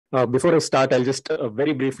Before I start, I'll just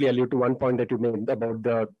very briefly allude to one point that you made about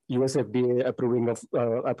the US FDA approving of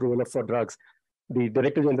approval of for drugs. The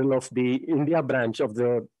Director General of the India branch of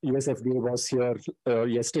the US FDA was here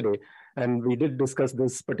yesterday, and we did discuss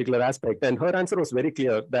this particular aspect. And her answer was very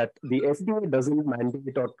clear that the FDA doesn't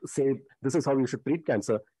mandate or say this is how you should treat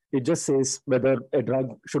cancer. It just says whether a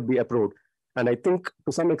drug should be approved. And I think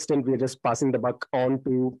to some extent, we're just passing the buck on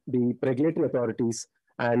to the regulatory authorities,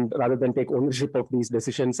 and rather than take ownership of these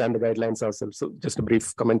decisions and the guidelines ourselves. So just a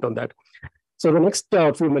brief comment on that. So the next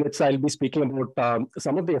few minutes, I'll be speaking about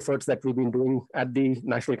some of the efforts that we've been doing at the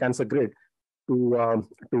National Cancer Grid to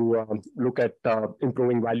look at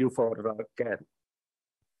improving value for care.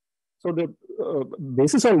 So the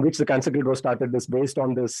basis on which the Cancer Grid was started is based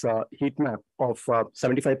on this heat map of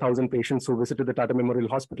 75,000 patients who visited the Tata Memorial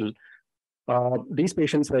Hospital. These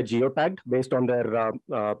patients were geotagged based on their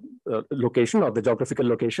location or the geographical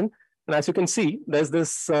location. And as you can see, there's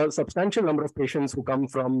this substantial number of patients who come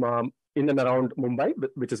from in and around Mumbai,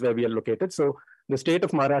 which is where we are located. So the state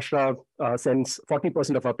of Maharashtra sends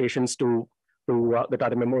 40% of our patients to the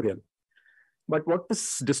Tata Memorial. But what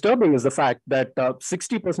is disturbing is the fact that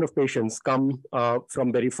 60% of patients come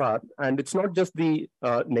from very far. And it's not just the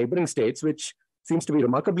neighboring states, which seems to be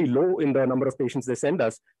remarkably low in the number of patients they send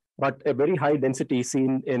us, but a very high density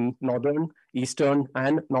seen in northern, eastern,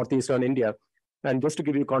 and northeastern India. And just to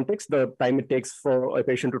give you context, the time it takes for a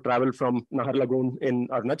patient to travel from Naharlagun in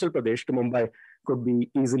Arunachal Pradesh to Mumbai could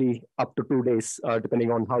be easily up to 2 days,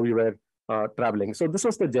 depending on how you were traveling. So this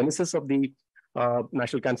was the genesis of the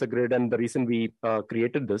National Cancer Grid and the reason we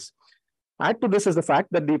created this. Add to this is the fact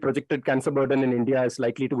that the projected cancer burden in India is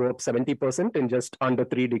likely to go up 70% in just under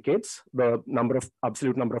 3 decades. The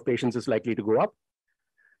absolute number of patients is likely to go up.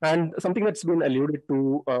 And something that's been alluded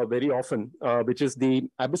to very often, which is the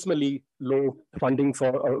abysmally low funding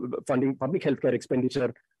for funding public healthcare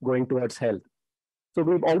expenditure going towards health. So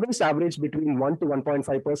we've always averaged between 1 to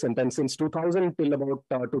 1.5%. And since 2000 till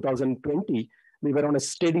about 2020, we were on a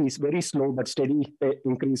steady, very slow but steady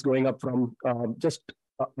increase going up from just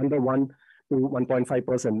under 1 to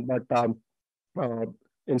 1.5%. But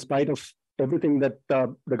in spite of everything that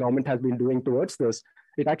the government has been doing towards this,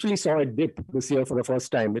 it actually saw a dip this year for the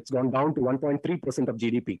first time. It's gone down to 1.3% of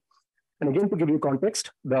GDP. And again, to give you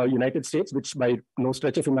context, the United States, which by no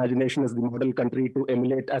stretch of imagination is the model country to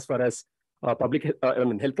emulate as far as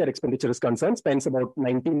healthcare expenditure is concerned, spends about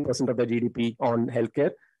 19% of the GDP on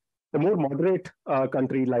healthcare. The more moderate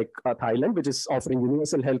country like Thailand, which is offering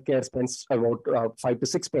universal healthcare, spends about 5 to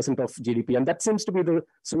 6% of GDP. And that seems to be the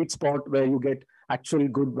sweet spot where you get actual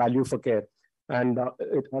good value for care. And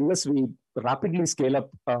unless we rapidly scale up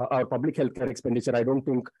our public healthcare expenditure, I don't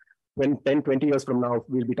think when 10, 20 years from now,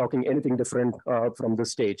 we'll be talking anything different from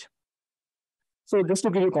this stage. So just to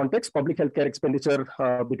give you context, public healthcare expenditure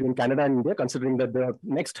between Canada and India, considering that the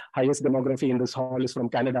next highest demography in this hall is from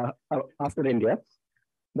Canada after India,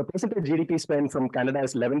 the percentage GDP spend from Canada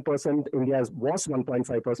is 11%, India's was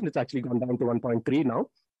 1.5%, it's actually gone down to 1.3 now.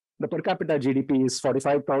 The per capita GDP is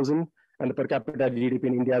 45,000, and the per capita GDP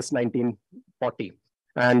in India is 1940.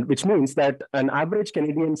 And which means that an average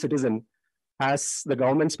Canadian citizen has the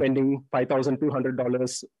government spending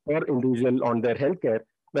 $5,200 per individual on their healthcare,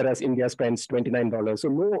 whereas India spends $29. So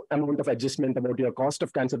no amount of adjustment about your cost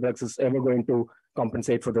of cancer drugs is ever going to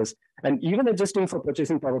compensate for this. And even adjusting for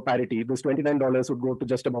purchasing power parity, this $29 would go to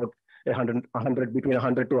just about between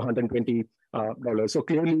 $100 to $120. So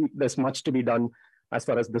clearly, there's much to be done as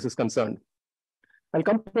far as this is concerned. I'll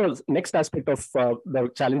come to the next aspect of the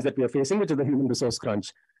challenge that we are facing, which is the human resource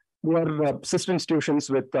crunch. We are sister institutions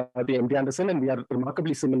with the MD Anderson, and we are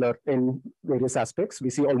remarkably similar in various aspects. We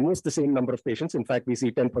see almost the same number of patients. In fact, we see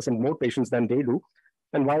 10% more patients than they do.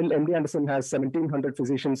 And while MD Anderson has 1,700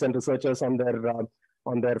 physicians and researchers on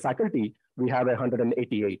their faculty, we have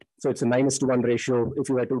 188. So it's a 9:1 ratio if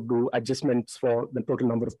you were to do adjustments for the total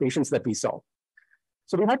number of patients that we saw.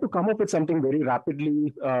 So we had to come up with something very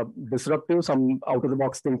rapidly disruptive, some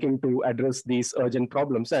out-of-the-box thinking to address these urgent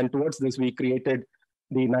problems. And towards this, we created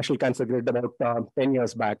the National Cancer Grid about 10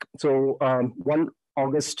 years back. So one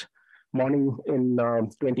August morning in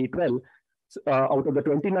 2012, out of the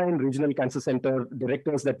 29 regional cancer center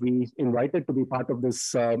directors that we invited to be part of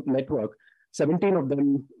this network, 17 of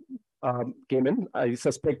them came in. I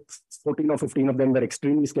suspect 14 or 15 of them were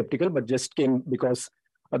extremely skeptical, but just came because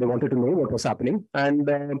they wanted to know what was happening. And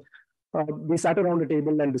we sat around the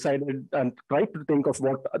table and decided and tried to think of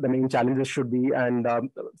what the main challenges should be. And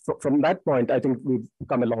from that point, I think we've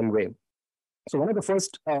come a long way. So one of the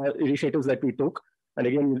first initiatives that we took, and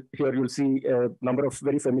again, here you'll see a number of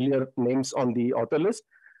very familiar names on the author list,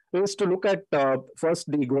 is to look at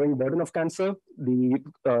first the growing burden of cancer, the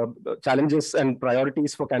challenges and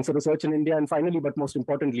priorities for cancer research in India, and finally, but most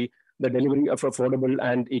importantly, the delivery of affordable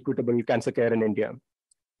and equitable cancer care in India.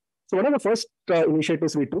 So one of the first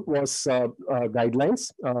initiatives we took was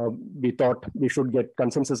guidelines. We thought we should get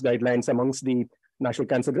consensus guidelines amongst the National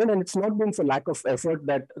Cancer Grid, and it's not been for lack of effort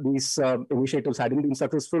that these initiatives hadn't been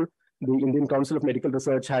successful. The Indian Council of Medical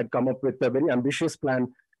Research had come up with a very ambitious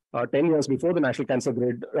plan 10 years before the National Cancer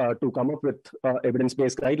Grid to come up with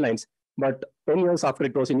evidence-based guidelines. But 10 years after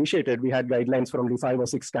it was initiated, we had guidelines for only 5 or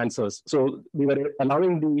 6 cancers. So we were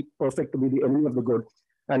allowing the perfect to be the enemy of the good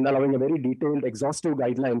and allowing a very detailed, exhaustive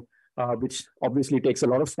guideline, which obviously takes a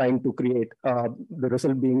lot of time to create. The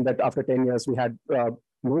result being that after 10 years, we had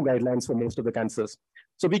no guidelines for most of the cancers.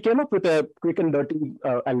 So we came up with a quick and dirty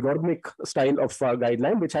algorithmic style of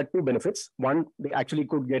guideline, which had 2 benefits. One, they actually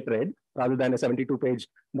could get read rather than a 72-page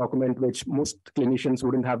document, which most clinicians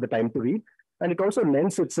wouldn't have the time to read. And it also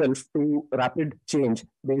lends itself to rapid change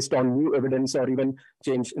based on new evidence or even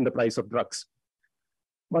change in the price of drugs.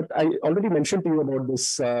 But I already mentioned to you about this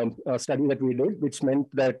study that we did, which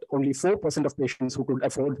meant that only 4% of patients who could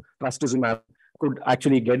afford trastuzumab could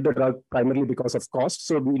actually get the drug primarily because of cost.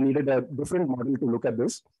 So we needed a different model to look at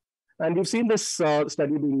this. And we've seen this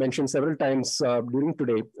study being mentioned several times during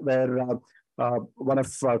today, where one of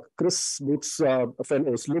Chris Booth's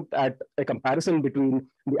fellows looked at a comparison between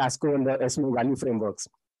the ASCO and the ESMO value frameworks.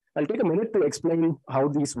 I'll take a minute to explain how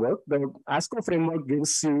these work. The ASCO framework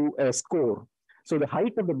gives you a score. So the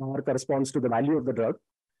height of the bar corresponds to the value of the drug.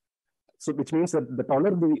 So which means that the taller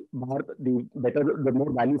the bar, the better, the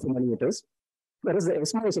more value for money it is. Whereas the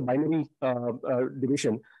ESMO is a binary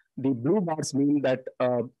division. The blue bars mean that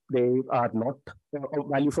they are not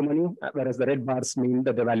value for money, whereas the red bars mean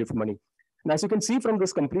that they're value for money. And as you can see from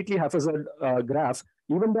this completely haphazard graph,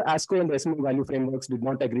 even the ASCO and the ESMO value frameworks did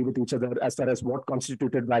not agree with each other as far as what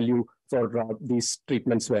constituted value for these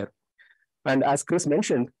treatments were. And as Chris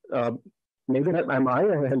mentioned, neither am I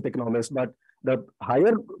a health economist, but the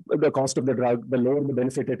higher the cost of the drug, the lower the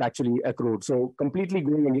benefit it actually accrued. So completely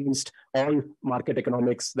going against all market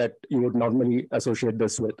economics that you would normally associate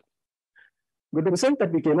this with. With the result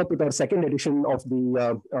that we came up with our second edition of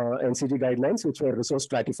the NCG guidelines, which were resource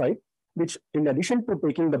stratified, which in addition to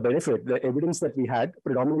taking the benefit, the evidence that we had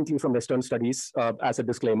predominantly from Western studies as a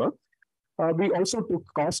disclaimer, we also took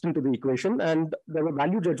cost into the equation, and there were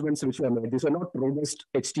value judgments which were made. These are not robust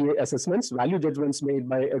HTA assessments, value judgments made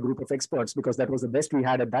by a group of experts, because that was the best we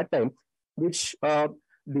had at that time, which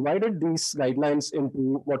divided these guidelines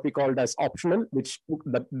into what we called as optional, which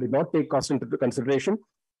did not take cost into consideration,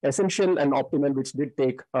 essential and optimal, which did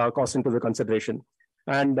take cost into the consideration.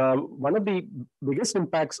 And one of the biggest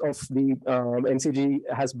impacts of the NCG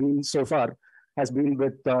has been so far has been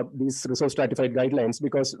with these resource stratified guidelines,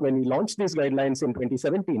 because when we launched these guidelines in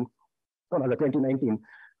 2017, or rather 2019,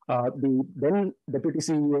 the then Deputy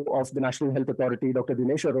CEO of the National Health Authority, Dr.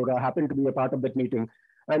 Dinesh Arora, happened to be a part of that meeting.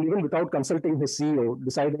 And even without consulting his CEO,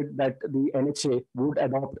 decided that the NHA would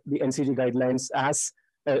adopt the NCG guidelines as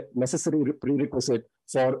a necessary prerequisite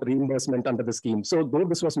for reimbursement under the scheme. So though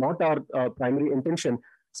this was not our primary intention,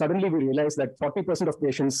 suddenly we realized that 40% of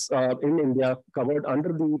patients in India covered under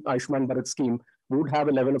the Ayushman Bharat scheme would have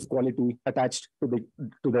a level of quality attached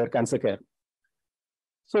to their cancer care.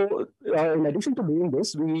 So in addition to doing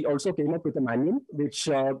this, we also came up with a manual which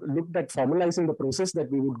looked at formalizing the process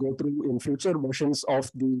that we would go through in future versions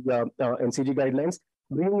of the NCG guidelines,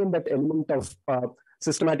 bringing in that element of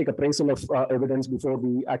systematic appraisal of evidence before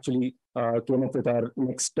we actually come up with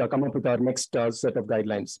our next set of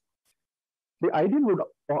guidelines. The idea would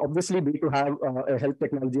obviously be to have a health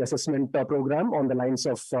technology assessment program on the lines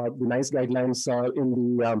of the NICE guidelines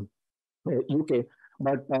in the UK.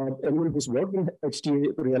 But anyone who's worked in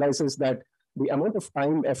HTA realizes that the amount of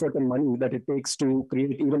time, effort, and money that it takes to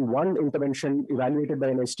create even one intervention evaluated by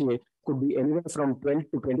an HTA could be anywhere from 12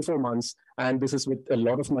 to 24 months. And this is with a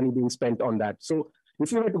lot of money being spent on that. So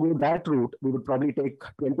if you were to go that route, we would probably take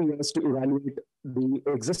 20 years to evaluate the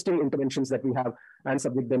existing interventions that we have and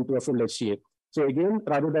submit them to a full HTA. So again,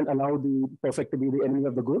 rather than allow the perfect to be the enemy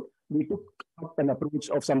of the good, we took up an approach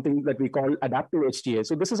of something that we call adaptive HTA.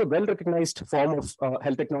 So this is a well-recognized form of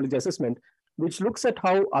health technology assessment, which looks at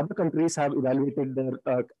how other countries have evaluated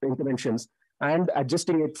their interventions and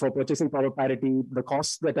adjusting it for purchasing power parity, the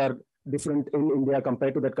costs that are different in India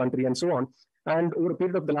compared to that country, and so on. And over a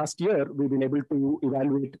period of the last year, we've been able to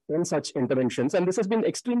evaluate 10 such interventions. And this has been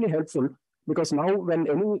extremely helpful, because now when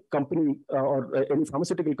any company or any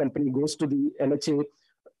pharmaceutical company goes to the NHA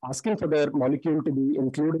asking for their molecule to be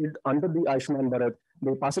included under the Ayushman Bharat.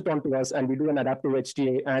 They pass it on to us, and we do an adaptive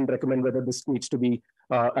HTA and recommend whether this needs to be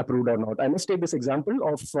approved or not. I must take this example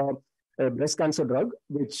of a breast cancer drug,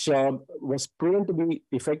 which was proven to be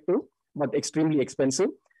effective, but extremely expensive.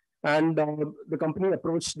 And the company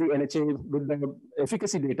approached the NHA with the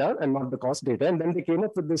efficacy data and not the cost data. And then they came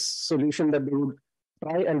up with this solution that they would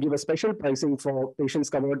try and give a special pricing for patients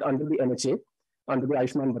covered under the NHA, under the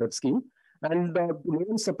Ayushman Bharat scheme. And to my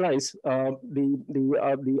own surprise,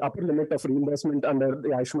 the upper limit of reimbursement under the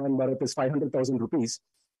Ayushman Bharat is 500,000 rupees.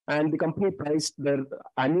 And the company priced their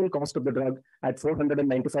annual cost of the drug at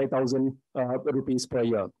 495,000 rupees per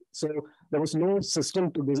year. So there was no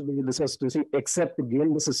system to this except to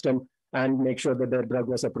gain the system and make sure that their drug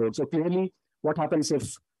was approved. So clearly, what happens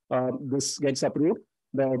if this gets approved?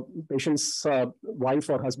 The patient's wife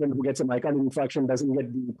or husband who gets a myocardial infarction doesn't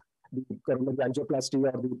get the coronary angioplasty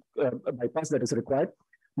or the bypass that is required.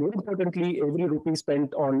 More importantly, every rupee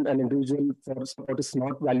spent on an individual for what is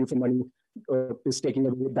not value for money is taking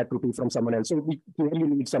away that rupee from someone else. So we clearly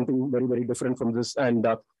need something very, very different from this. And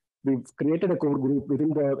we've created a core group within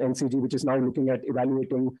the NCG, which is now looking at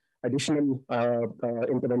evaluating additional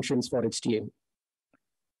interventions for HTA.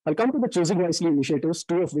 I'll come to the Choosing Wisely initiatives,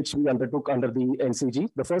 two of which we undertook under the NCG.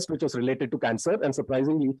 The first, which was related to cancer, and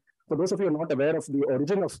surprisingly, for those of you who are not aware of the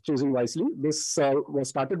origin of Choosing Wisely, this was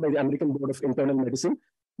started by the American Board of Internal Medicine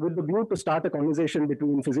with the view to start a conversation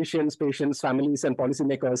between physicians, patients, families, and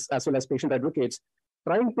policymakers, as well as patient advocates,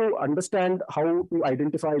 trying to understand how to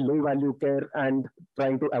identify low-value care and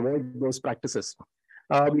trying to avoid those practices.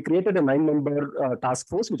 We created a 9-member task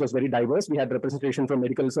force, which was very diverse. We had representation from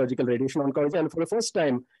medical, surgical, radiation oncology, and for the first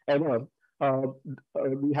time ever,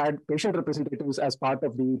 we had patient representatives as part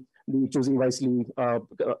of the Choosing Wisely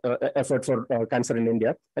effort for cancer in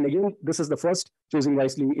India. And again, this is the first Choosing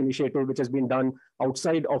Wisely initiative which has been done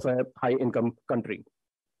outside of a high-income country.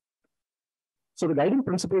 So the guiding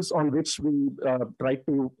principles on which we tried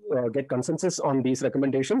to get consensus on these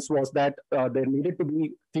recommendations was that there needed to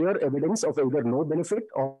be clear evidence of either no benefit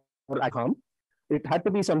or harm. It had to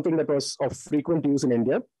be something that was of frequent use in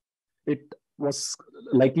India. It was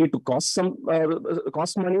likely to cost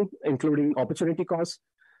money, including opportunity costs.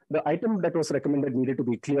 The item that was recommended needed to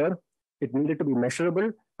be clear, it needed to be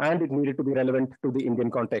measurable, and it needed to be relevant to the Indian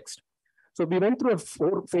context. So we went through a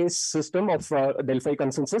 4-phase system of Delphi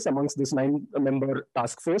consensus amongst this 9-member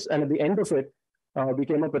task force. And at the end of it, we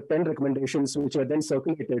came up with 10 recommendations, which were then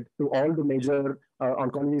circulated to all the major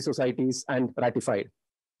oncology societies and ratified.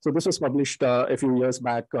 So this was published a few years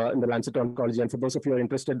back in the Lancet Oncology. And for those of you who are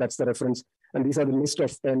interested, that's the reference. And these are the list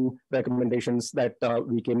of 10 recommendations that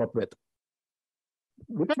we came up with.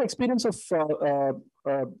 With an experience of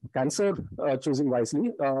cancer choosing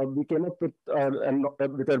wisely, we came up with an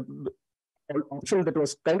option that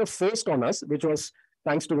was kind of forced on us, which was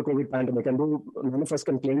thanks to the COVID pandemic. And though none of us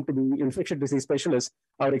can claim to be infectious disease specialists,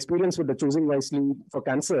 our experience with the Choosing Wisely for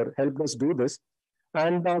cancer helped us do this.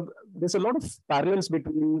 And there's a lot of parallels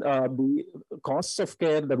between the costs of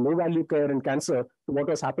care, the low value care in cancer to what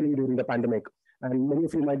was happening during the pandemic. And many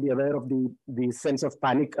of you might be aware of the sense of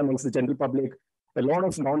panic amongst the general public, a lot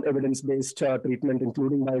of non-evidence-based treatment,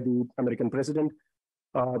 including by the American president,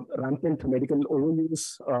 rampant medical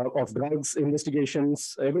overuse of drugs,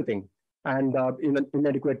 investigations, everything, and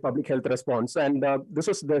inadequate public health response. And this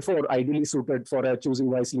was therefore ideally suited for Choosing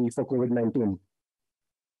Wisely for COVID-19.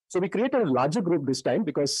 So we created a larger group this time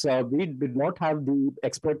because we did not have the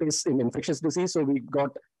expertise in infectious disease. So we got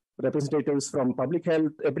representatives from public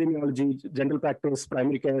health, epidemiology, general practice,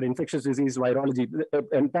 primary care, infectious disease, virology, the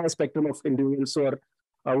entire spectrum of individuals who are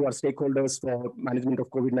stakeholders for management of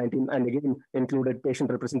COVID-19, and again included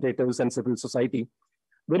patient representatives and civil society.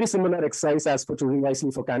 Very similar exercise as for Choosing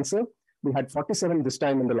Wisely for cancer. We had 47 this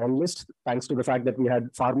time in the long list, thanks to the fact that we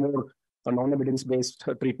had far more non-evidence-based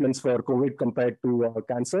treatments for COVID compared to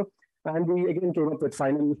cancer. And we again came up with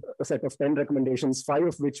final set of 10 recommendations, 5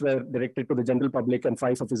 of which were directed to the general public and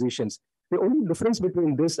 5 for physicians. The only difference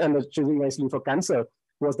between this and the Choosing Wisely for cancer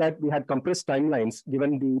was that we had compressed timelines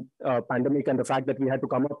given the pandemic and the fact that we had to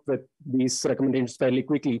come up with these recommendations fairly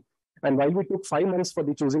quickly. And while we took 5 months for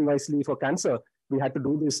the Choosing Wisely for cancer, we had to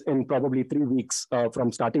do this in probably 3 weeks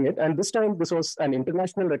from starting it. And this time, this was an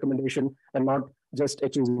international recommendation and not just a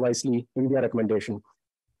Choosing Wisely India recommendation.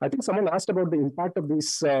 I think someone asked about the impact of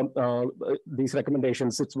these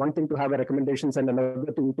recommendations. It's one thing to have a recommendations and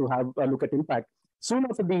another thing to have a look at impact. Soon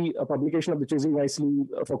after the publication of the Choosing Wisely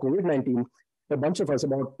for COVID-19, a bunch of us,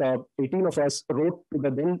 about 18 of us, wrote to the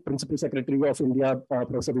then Principal Secretary of India,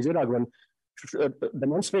 Professor Vijay Raghavan,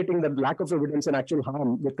 demonstrating the lack of evidence and actual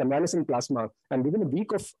harm with convalescent plasma. And within a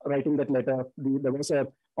week of writing that letter, there was an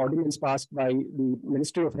ordinance passed by the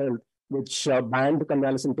Ministry of Health, which banned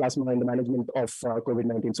convalescent plasma in the management of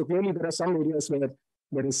COVID-19. So clearly, there are some areas where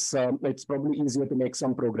there is, it's probably easier to make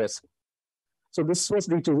some progress. So this was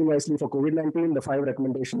the Choosing Wisely for COVID-19, the 5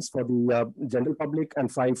 recommendations for the general public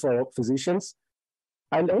and 5 for physicians.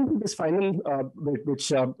 I'll end with this final bit,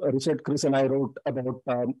 which Richard, Chris, and I wrote about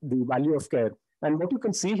the value of care. And what you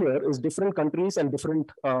can see here is different countries and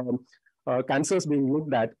different cancers being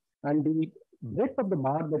looked at. And the breadth of the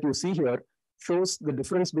bar that you see here shows the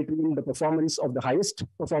difference between the performance of the highest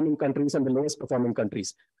performing countries and the lowest performing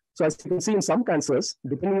countries. So as you can see in some cancers,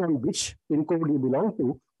 depending on which PIN code you belong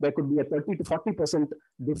to, there could be a 30 to 40%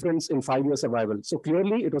 difference in 5-year survival. So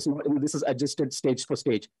clearly it was not, and this is adjusted stage for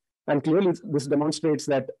stage. And clearly this demonstrates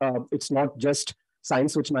that it's not just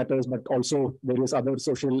science which matters, but also various other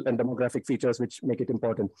social and demographic features which make it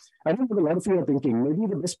important. I think a lot of you are thinking, maybe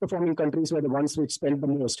the best performing countries were the ones which spent the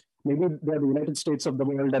most. Maybe they're the United States of the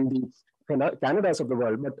world and the Canadas of the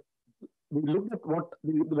world. But we looked at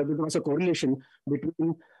whether there was a correlation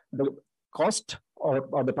between the cost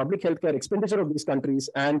or the public healthcare expenditure of these countries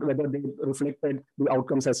and whether they reflected the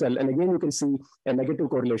outcomes as well. And again, you can see a negative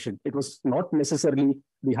correlation. It was not necessarily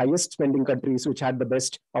the highest spending countries which had the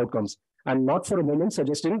best outcomes. I'm not for a moment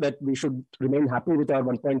suggesting that we should remain happy with our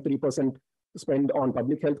 1.3% spend on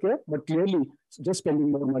public healthcare, but clearly just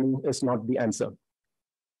spending more money is not the answer.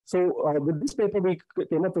 So with this paper, we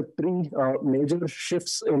came up with 3 major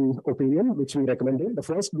shifts in opinion, which we recommended. The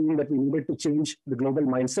first being that we needed to change the global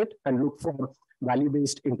mindset and look for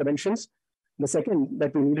value-based interventions. The second,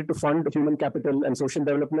 that we needed to fund human capital and social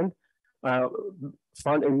development,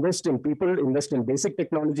 invest in people, invest in basic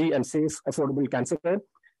technology and safe, affordable cancer care.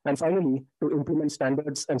 And finally, to implement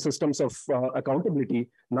standards and systems of accountability,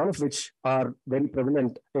 none of which are very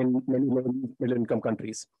prevalent in many low middle-income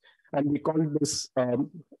countries. And we call this,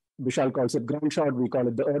 Vishal calls it ground shot, we call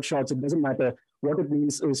it the earth shots. It doesn't matter. What it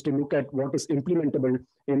means is to look at what is implementable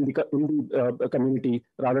in the community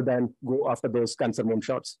rather than go after those cancer moon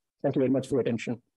shots. Thank you very much for your attention.